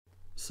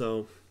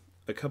So,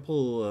 a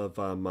couple of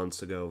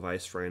months ago,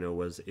 Vice Rhino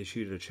was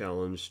issued a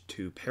challenge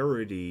to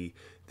parody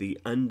the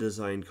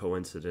undesigned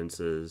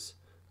coincidences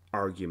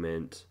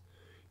argument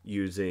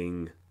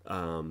using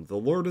The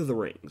Lord of the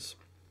Rings.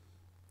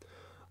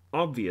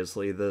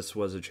 Obviously, this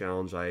was a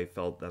challenge I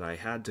felt that I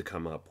had to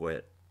come up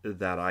with,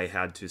 that I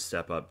had to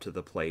step up to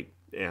the plate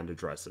and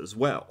address as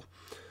well.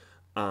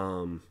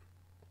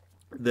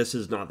 This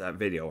is not that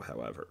video,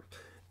 however.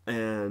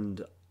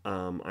 And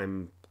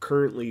I'm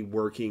currently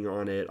working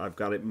on it. I've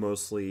got it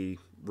mostly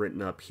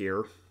written up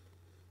here.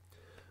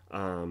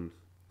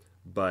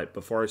 But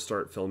before I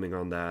start filming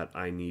on that,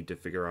 I need to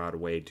figure out a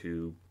way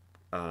to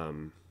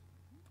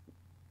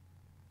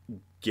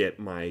get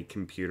my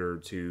computer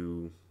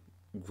to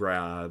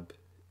grab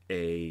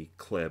a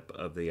clip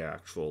of the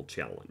actual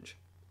challenge.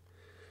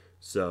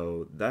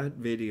 So that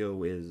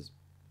video is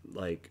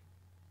like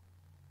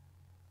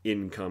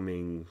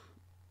incoming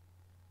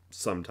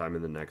sometime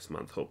in the next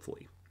month,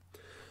 hopefully.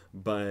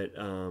 But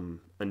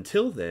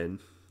until then,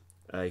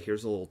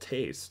 here's a little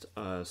taste.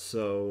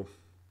 So,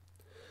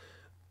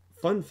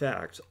 fun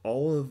fact,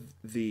 all of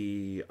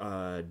the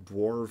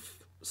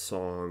dwarf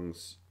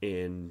songs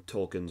in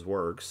Tolkien's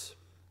works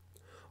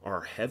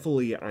are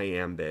heavily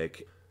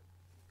iambic,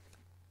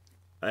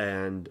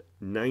 and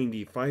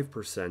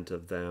 95%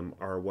 of them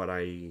are what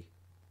I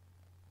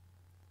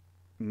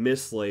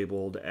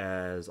mislabeled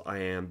as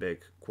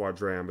iambic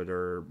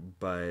quadrometer,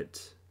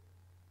 but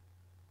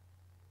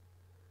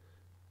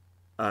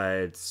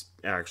it's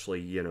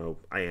actually,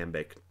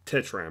 iambic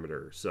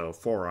tetrameter, so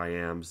 4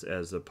 iambs,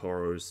 as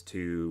opposed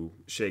to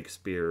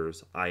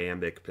Shakespeare's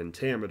iambic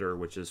pentameter,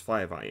 which is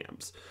 5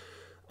 iambs.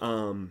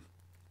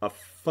 A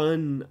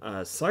fun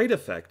side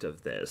effect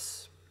of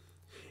this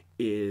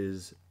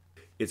is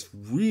it's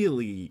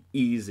really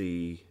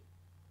easy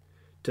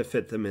to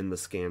fit them in the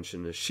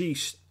scansion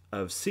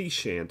of sea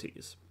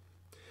shanties.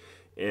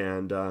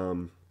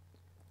 And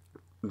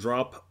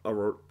drop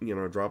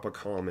a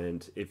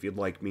comment if you'd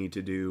like me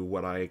to do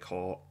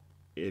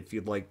if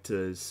you'd like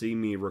to see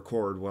me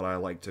record what I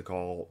like to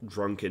call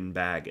drunken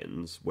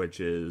baggins, which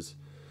is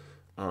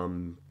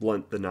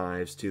blunt the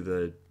knives to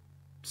the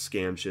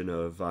scansion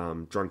of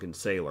drunken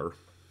sailor.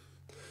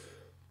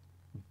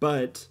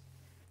 But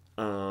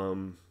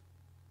for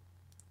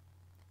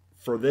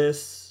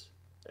this,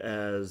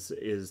 as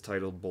is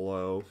titled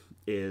below,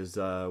 is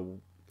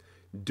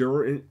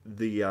Durin,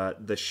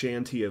 the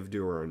Shanty of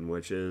Durin,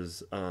 which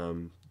is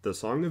the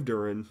Song of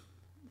Durin,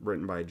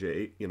 written by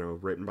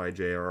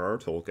JRR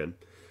Tolkien,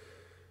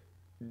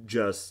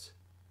 just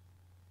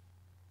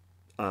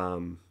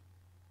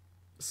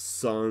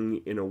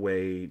sung in a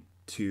way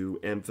to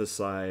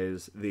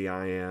emphasize the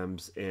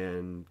iambs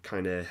and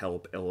kind of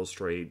help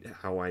illustrate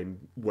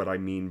what I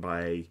mean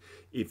by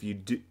if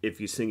you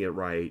sing it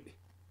right,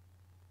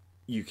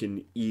 you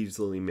can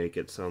easily make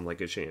it sound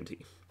like a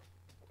shanty.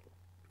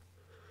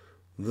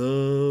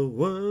 The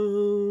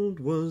world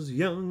was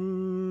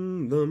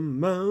young, the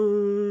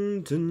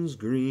mountains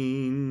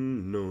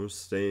green, nor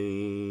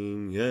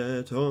stain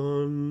yet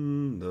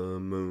on the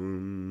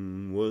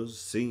moon was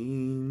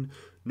seen.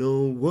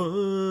 No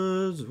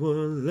words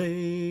were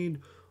laid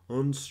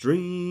on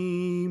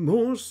stream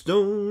or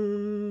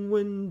stone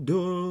when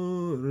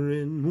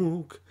Durin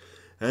woke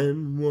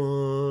and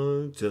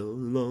walked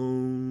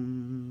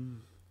alone.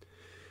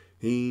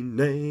 He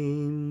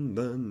named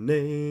the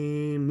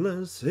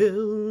nameless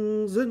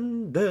hills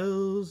and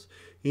dells,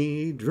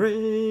 he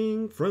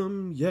drank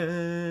from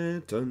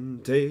yet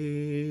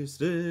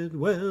untasted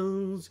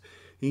wells.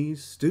 He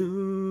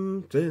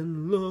stooped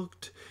and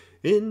looked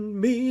in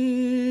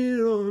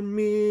Mirrormere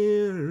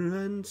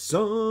and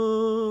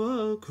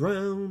saw a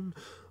crown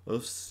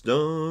of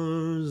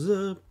stars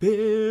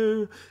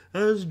appear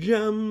as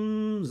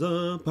gems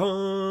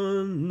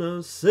upon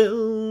a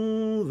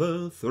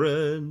silver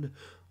thread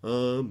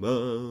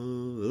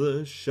above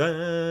the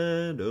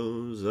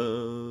shadows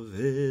of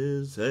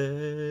his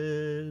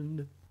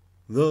head.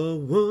 The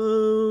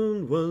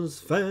world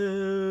was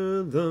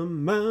fair, the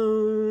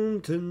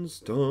mountains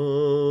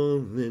tall,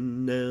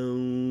 in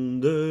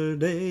elder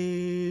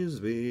days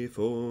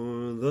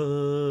before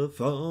the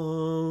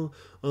fall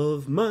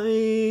of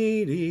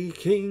mighty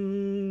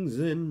kings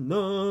in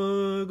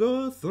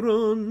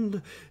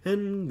Nargothrond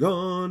and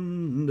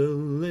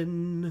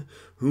Gondolin,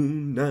 who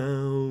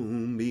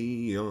now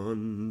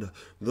beyond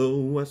the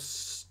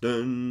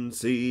western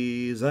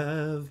seas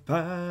have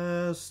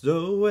passed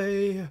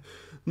away.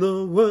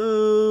 The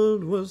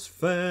world was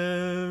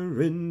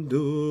fair in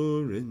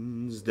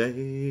Durin's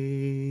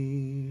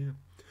day.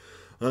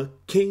 A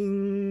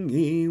king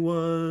he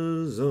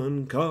was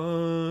on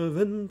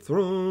carven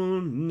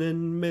throne,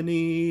 and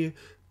many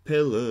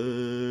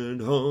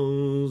pillared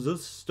halls of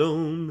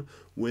stone,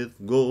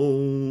 with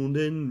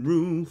golden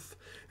roof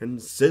and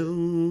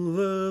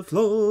silver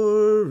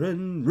floor,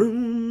 and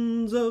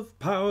runes of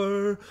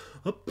power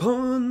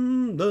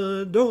upon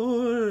the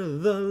door.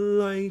 The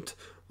light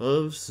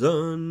of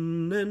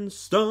sun and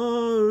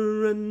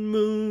star and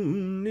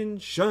moon in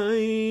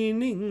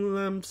shining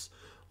lamps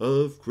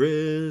of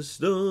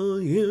crystal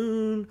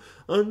hewn,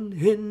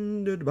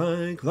 unhindered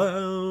by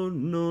cloud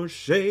nor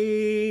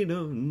shade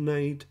of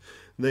night,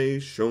 they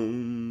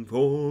shone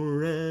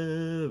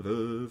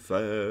forever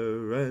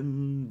fair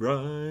and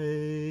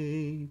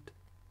bright.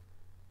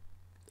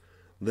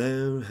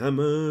 Their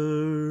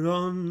hammer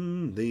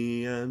on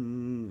the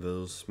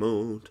anvil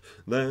smote,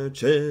 their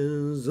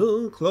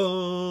chisel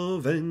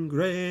clove and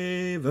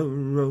graver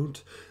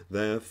wrote,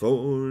 their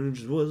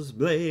forged was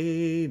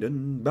blade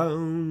and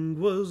bound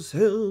was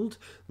hilt,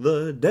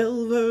 the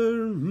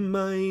delver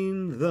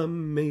mined, the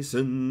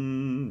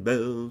mason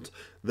built,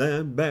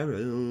 their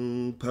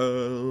beryl,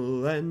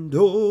 pearl, and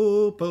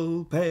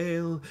opal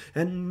pale,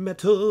 and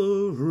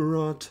metal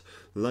wrought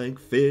like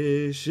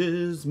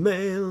fish's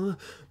mail,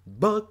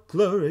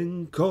 buckler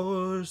and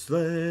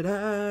corselet,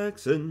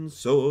 axe and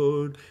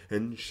sword,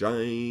 and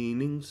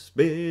shining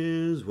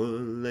spears were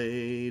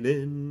laid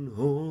in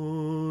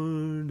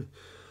hoard.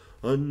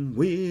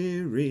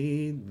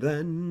 Unwearied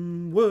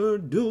then were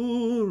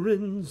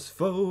Durin's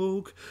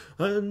folk,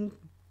 and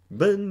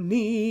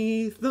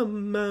beneath the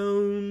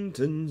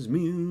mountains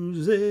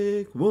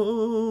music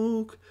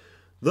woke.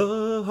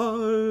 The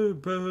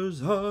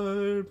harpers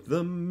harped,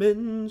 the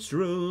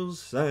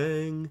minstrels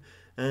sang,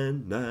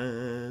 and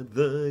at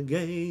the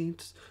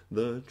gates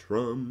the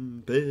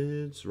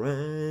trumpets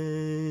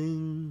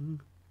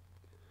rang.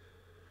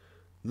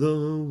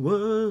 The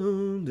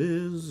world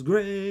is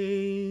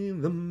grey,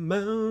 the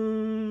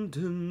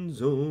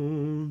mountains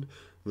old,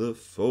 the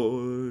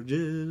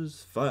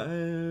forge's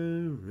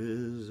fire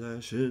is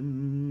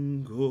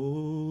ashen-cold.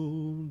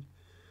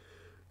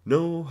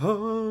 No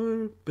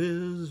harp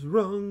is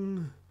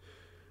wrung,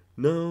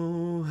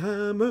 no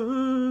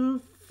hammer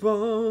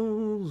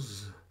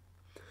falls,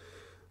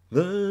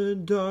 the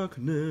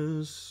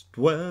darkness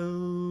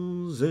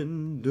dwells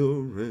in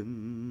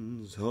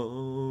Durin's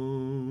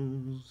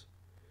halls.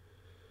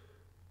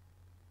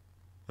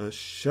 A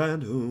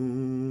shadow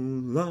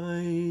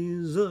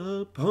lies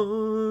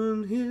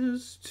upon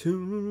his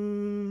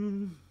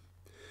tomb,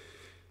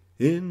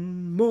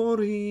 in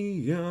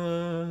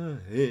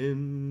Moria,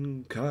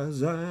 in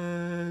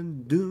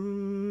Khazad-dûm.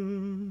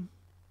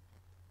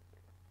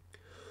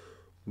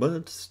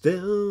 But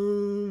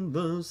still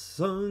the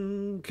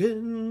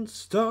sunken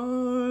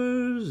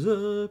stars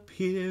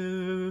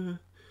appear,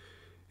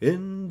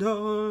 in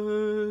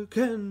dark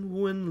and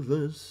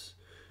windless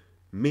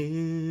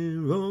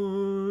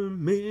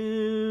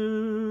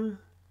Mirrormere.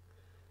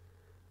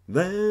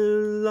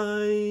 There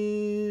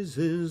lies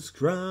his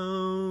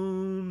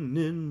crown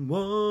in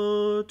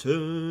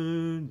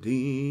water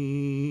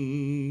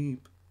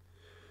deep,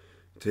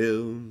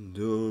 Til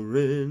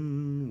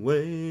Durin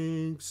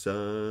wakes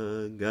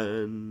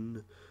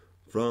again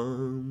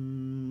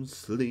from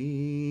sleep.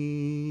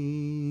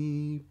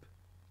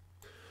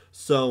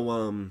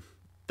 So,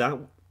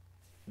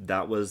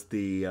 that was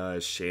the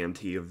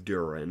Shanty of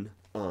Durin.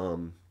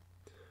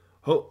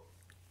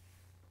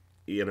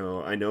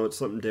 I know it's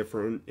something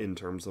different in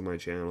terms of my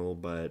channel,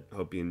 but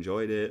hope you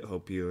enjoyed it.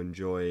 Hope you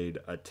enjoyed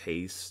a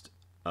taste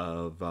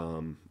of,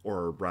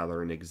 or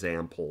rather an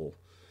example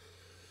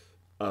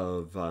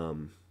of,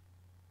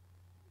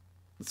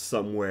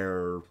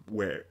 somewhere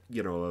where,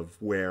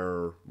 of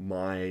where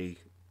my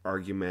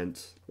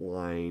argument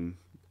line,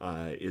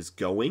 is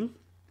going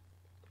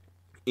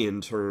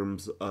in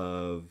terms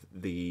of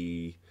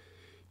the,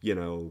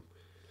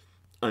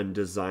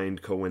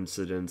 undesigned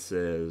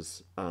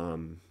coincidences,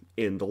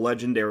 in the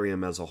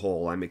Legendarium as a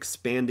whole. I'm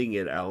expanding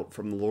it out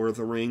from the Lord of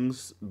the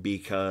Rings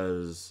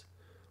because,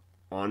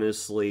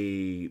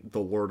 honestly, the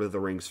Lord of the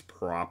Rings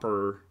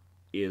proper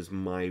is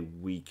my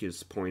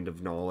weakest point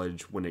of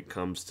knowledge when it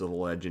comes to the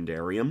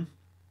Legendarium.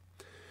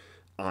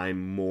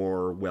 I'm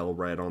more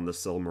well-read on the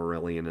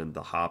Silmarillion and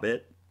the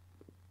Hobbit.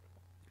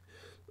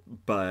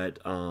 But,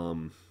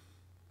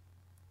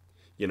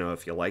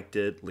 if you liked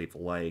it, leave a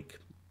like.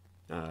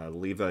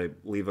 Leave a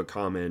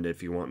comment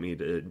if you want me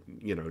to,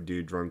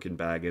 do Drunken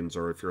Baggins,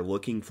 or if you're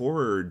looking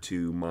forward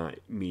to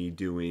me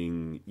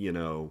doing,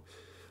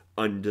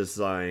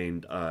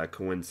 undesigned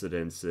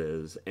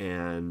coincidences.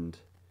 And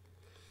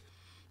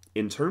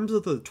in terms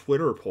of the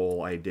Twitter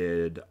poll I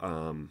did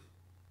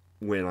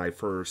when I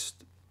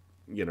first,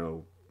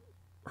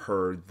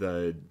 heard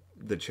the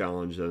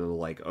challenge, and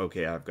like,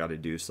 okay, I've got to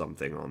do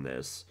something on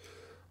this.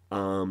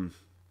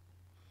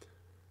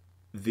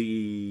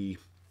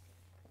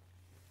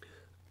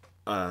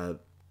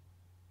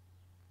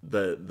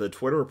 The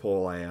Twitter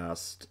poll I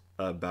asked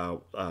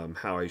about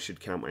how I should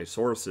count my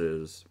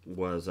sources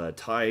was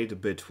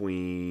tied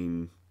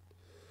between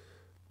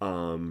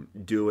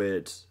do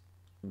it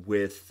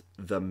with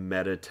the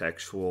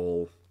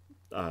metatextual,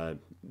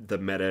 the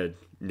meta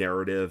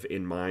narrative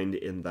in mind,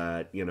 in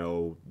that,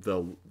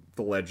 the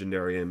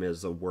Legendarium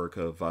is a work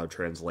of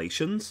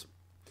translations,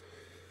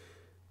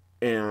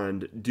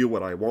 and do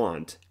what I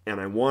want,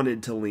 and I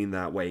wanted to lean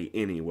that way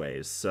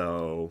anyways,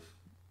 so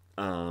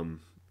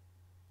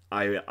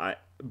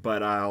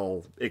but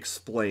I'll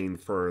explain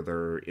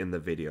further in the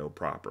video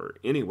proper.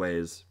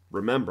 Anyways,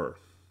 remember,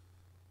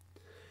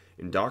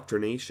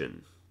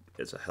 indoctrination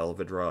It's a hell of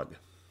a drug.